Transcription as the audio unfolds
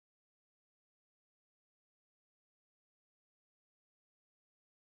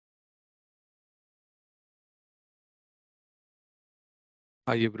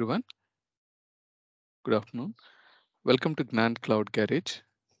Hi everyone, good afternoon. Welcome to Gnan Cloud Garage.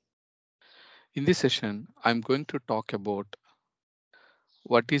 In this session, I'm going to talk about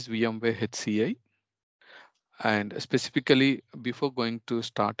what is VMware HCI, and specifically before going to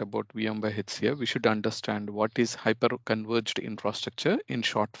start about VMware HCI, we should understand what is hyper-converged infrastructure, in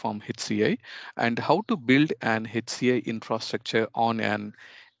short form HCI, and how to build an HCI infrastructure on an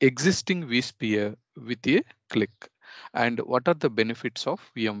existing vSphere with a click, and what are the benefits of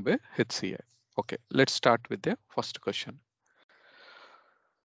VMware HCI. Okay, let's start with the first question.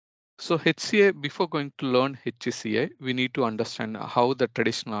 So HCI, before going to learn HCI, we need to understand how the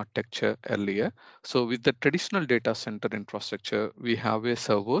traditional architecture earlier. So with the traditional data center infrastructure, we have a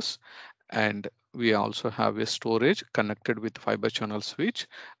servers and we also have a storage connected with fiber channel switch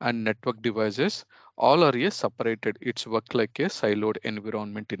and network devices. All are a separated. It's work like a siloed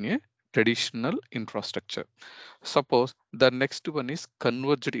environment in a traditional infrastructure. Suppose the next one is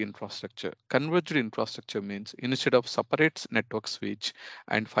converged infrastructure. Converged infrastructure means instead of separate network switch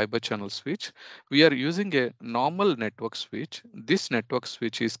and fiber channel switch, we are using a normal network switch. This network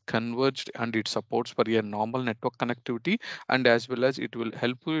switch is converged and it supports for a normal network connectivity, and as well as it will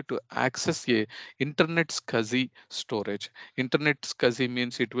help you to access a internet SCSI storage. Internet SCSI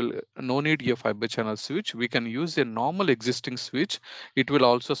means it will no need a fiber channel switch. We can use a normal existing switch. It will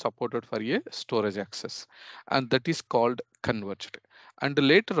also support it for a storage access, and that is called converged. And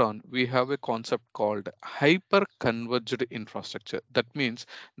later on, we have a concept called hyper converged infrastructure. That means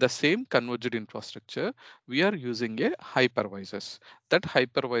the same converged infrastructure, we are using a hypervisors. That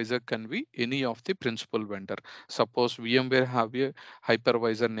hypervisor can be any of the principal vendor. Suppose VMware have a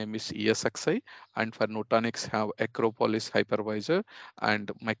hypervisor name is ESXi, and for Nutanix have Acropolis hypervisor,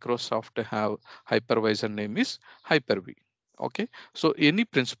 and Microsoft have hypervisor name is Hyper-V. Okay, so any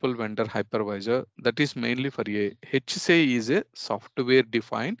principal vendor hypervisor, that is mainly for a HCI is a software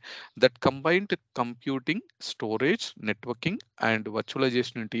defined that combined computing, storage, networking, and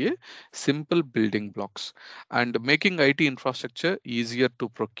virtualization into a simple building blocks, and making IT infrastructure easier to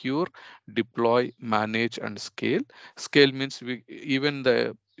procure, deploy, manage, and scale. Scale means we even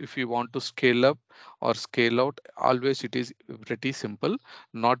the if you want to scale up or scale out, always it is pretty simple,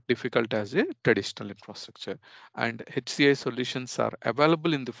 not difficult as a traditional infrastructure. And HCI solutions are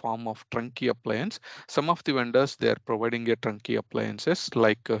available in the form of turnkey appliance. Some of the vendors, they are providing a turnkey appliances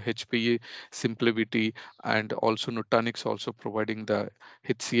like HPE, Simplicity, and also Nutanix also providing the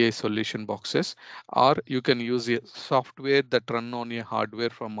HCI solution boxes. Or you can use a software that run on a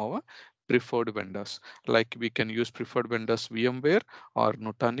hardware from our preferred vendors. Like we can use preferred vendors VMware or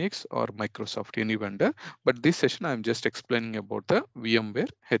Nutanix or Microsoft, any vendor. But this session I'm just explaining about the VMware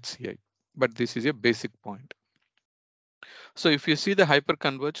HCI. But this is a basic point. So if you see the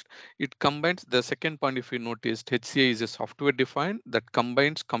hyper-converged, it combines the second point. If you noticed, HCI is a software defined that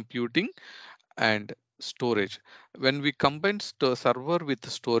combines computing and storage. When we combine server with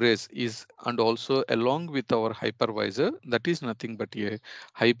storage is and also along with our hypervisor, that is nothing but a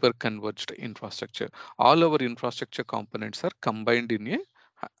hyper-converged infrastructure. All our infrastructure components are combined in a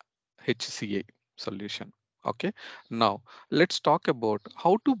HCI solution. Okay, now let's talk about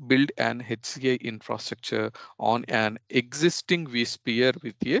how to build an HCI infrastructure on an existing vSphere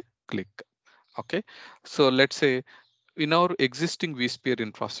with a click. Okay, so let's say in our existing vSphere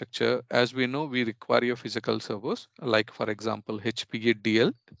infrastructure, as we know, we require a physical servers, like for example, HPE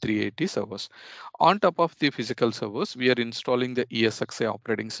DL 380 servers. On top of the physical servers, we are installing the ESXi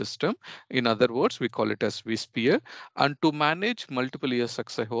operating system. In other words, we call it as vSphere. And to manage multiple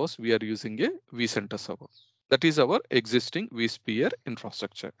ESXi hosts, we are using a vCenter server. That is our existing vSphere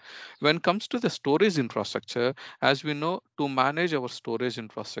infrastructure. When it comes to the storage infrastructure, as we know, to manage our storage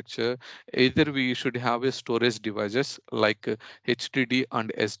infrastructure, either we should have a storage devices like HDD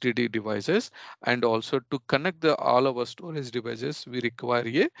and SDD devices, and also to connect all our storage devices, we require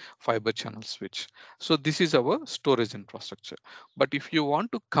a fiber channel switch. So this is our storage infrastructure. But if you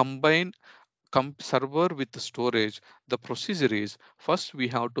want to combine server with the storage, the procedure is first we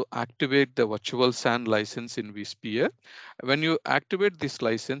have to activate the virtual SAN license in vSphere. When you activate this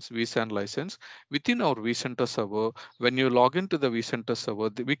license, vSAN license, within our vCenter server, when you log into the vCenter server,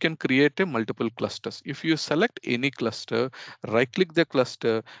 we can create a multiple clusters. If you select any cluster, right click the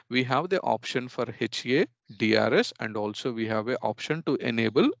cluster, we have the option for HA, DRS, and also we have an option to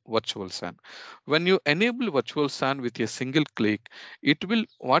enable virtual SAN. When you enable virtual SAN with a single click,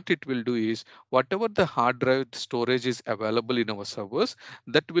 what it will do is whatever the hard drive storage is available in our servers,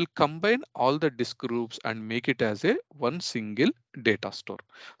 that will combine all the disk groups and make it as a one single data store.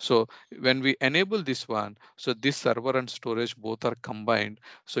 So when we enable this one, so this server and storage both are combined.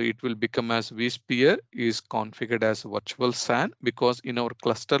 So it will become as vSphere is configured as virtual SAN because in our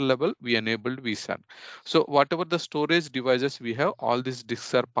cluster level we enabled vSAN. So whatever the storage devices we have, all these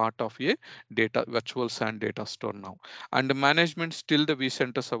disks are part of a data virtual SAN data store now. And the management still the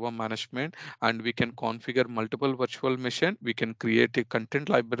vCenter server management, and we can configure multiple virtual machine. We can create a content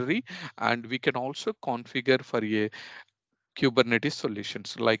library, and we can also configure for a Kubernetes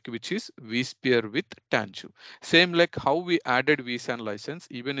solutions like which is vSphere with Tanzu. Same like how we added vSAN license,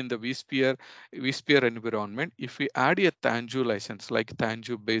 even in the vSphere environment, if we add a Tanzu license like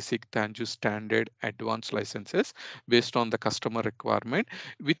Tanzu basic, Tanzu standard, advanced licenses based on the customer requirement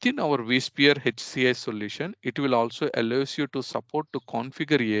within our vSphere HCI solution, it will also allows you to support to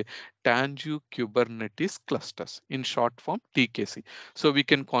configure a Tanzu Kubernetes clusters, in short form TKC. So we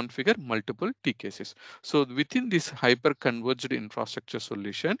can configure multiple TKCs. So within this hyper-converged infrastructure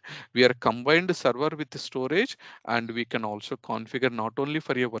solution, we are combined server with storage, and we can also configure not only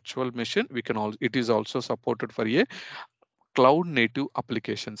for a virtual machine, we can also it is also supported for a cloud native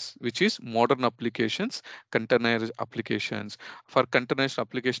applications, which is modern applications, containerized applications. For containerized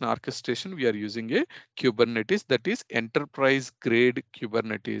application orchestration, we are using a Kubernetes, that is enterprise grade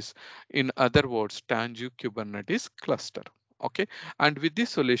Kubernetes. In other words, Tanzu Kubernetes cluster. Okay, and with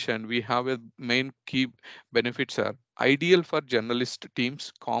this solution, we have a main key benefits are ideal for generalist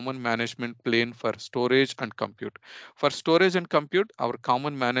teams, common management plane for storage and compute. For storage and compute, our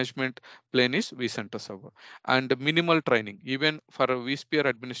common management plane is vCenter server, and minimal training. Even for a vSphere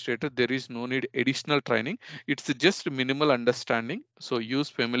administrator, there is no need additional training. It's just minimal understanding. So use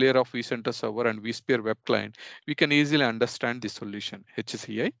familiar of vCenter server and vSphere web client. We can easily understand the solution,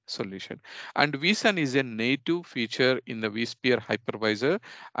 HCI solution. And vSAN is a native feature in the vSphere hypervisor,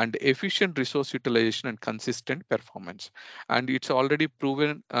 and efficient resource utilization and consistent performance. And it's already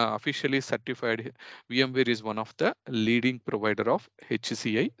proven officially certified. VMware is one of the leading provider of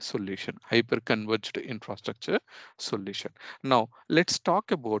HCI solution, hyper-converged infrastructure solution. Now, let's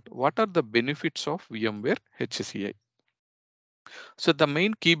talk about what are the benefits of VMware HCI. So the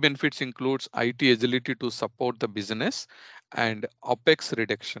main key benefits includes IT agility to support the business and OPEX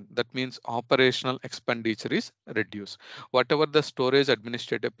reduction. That means operational expenditure is reduced. Whatever the storage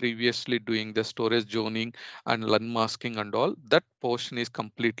administrator previously doing the storage zoning and unmasking and all, that portion is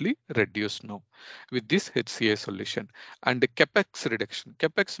completely reduced now with this HCI solution. And the CapEx reduction.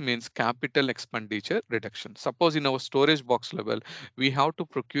 CapEx means capital expenditure reduction. Suppose in our storage box level, we have to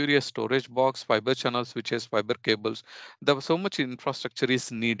procure a storage box, fiber channel switches, fiber cables, the so much infrastructure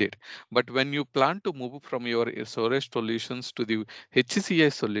is needed. But when you plan to move from your storage solutions to the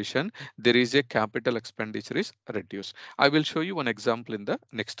HCI solution, there is a capital expenditure is reduced. I will show you one example in the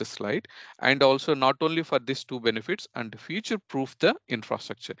next slide. And also not only for these two benefits, and future proof the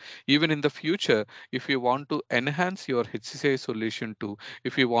infrastructure. Even in the future, if you want to enhance your HCI solution to,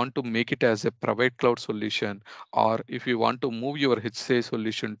 if you want to make it as a private cloud solution, or if you want to move your HCI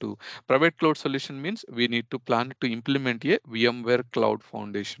solution to private cloud solution, means we need to plan to implement a VMware Cloud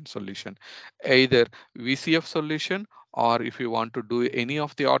Foundation solution, either VCF solution, or if you want to do any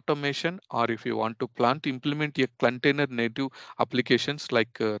of the automation, or if you want to plan to implement a container native applications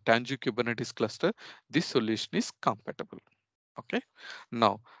like Tanzu Kubernetes cluster, this solution is compatible. Okay.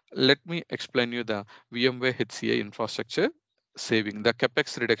 Now, let me explain you the VMware HCI infrastructure saving, the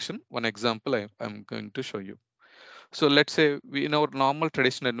capex reduction. One example I'm going to show you. So let's say we, in our normal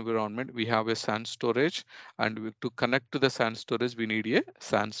traditional environment, we have a SAN storage, and to connect to the SAN storage, we need a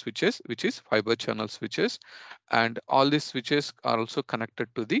SAN switches, which is fiber channel switches, and all these switches are also connected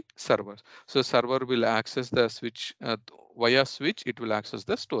to the server. So server will access the switch via switch, it will access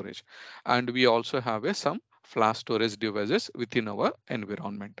the storage, and we also have a some flash storage devices within our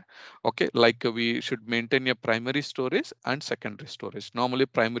environment. Okay, like we should maintain a primary storage and secondary storage. Normally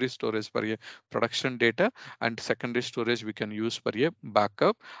primary storage for a production data, and secondary storage we can use for a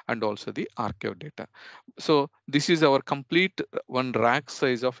backup and also the archive data. So this is our complete one rack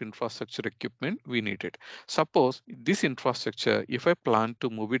size of infrastructure equipment we needed. Suppose this infrastructure, if I plan to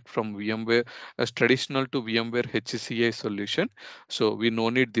move it from VMware as traditional to VMware HCI solution, so we no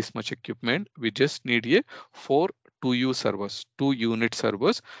need this much equipment. We just need a 4 2U servers, 2 unit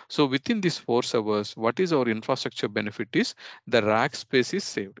servers. So within these 4 servers, what is our infrastructure benefit is the rack space is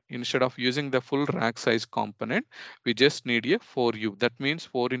saved. Instead of using the full rack size component, we just need a 4U. That means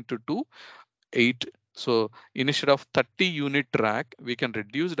 4 into 2, 8. So instead of 30 unit rack, we can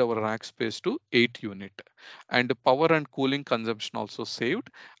reduce our rack space to 8 unit. And the power and cooling consumption also saved,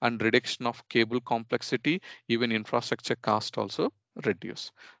 and reduction of cable complexity, even infrastructure cost also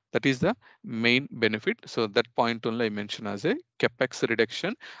reduce. That is the main benefit. So that point only I mentioned as a capex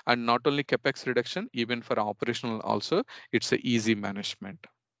reduction, and not only capex reduction, even for operational also, it's a easy management.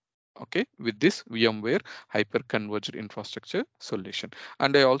 Okay, with this VMware hyper-converged infrastructure solution.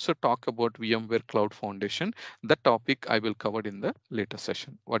 And I also talk about VMware Cloud Foundation. That topic I will cover in the later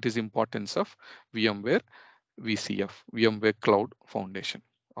session. What is importance of VMware VCF, VMware Cloud Foundation.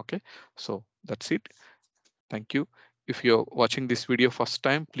 Okay, so that's it. Thank you. If you're watching this video first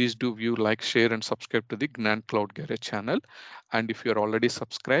time, please do view, like, share, and subscribe to the Gnan Cloud Garage channel. And if you're already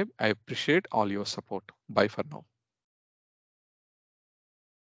subscribed, I appreciate all your support. Bye for now.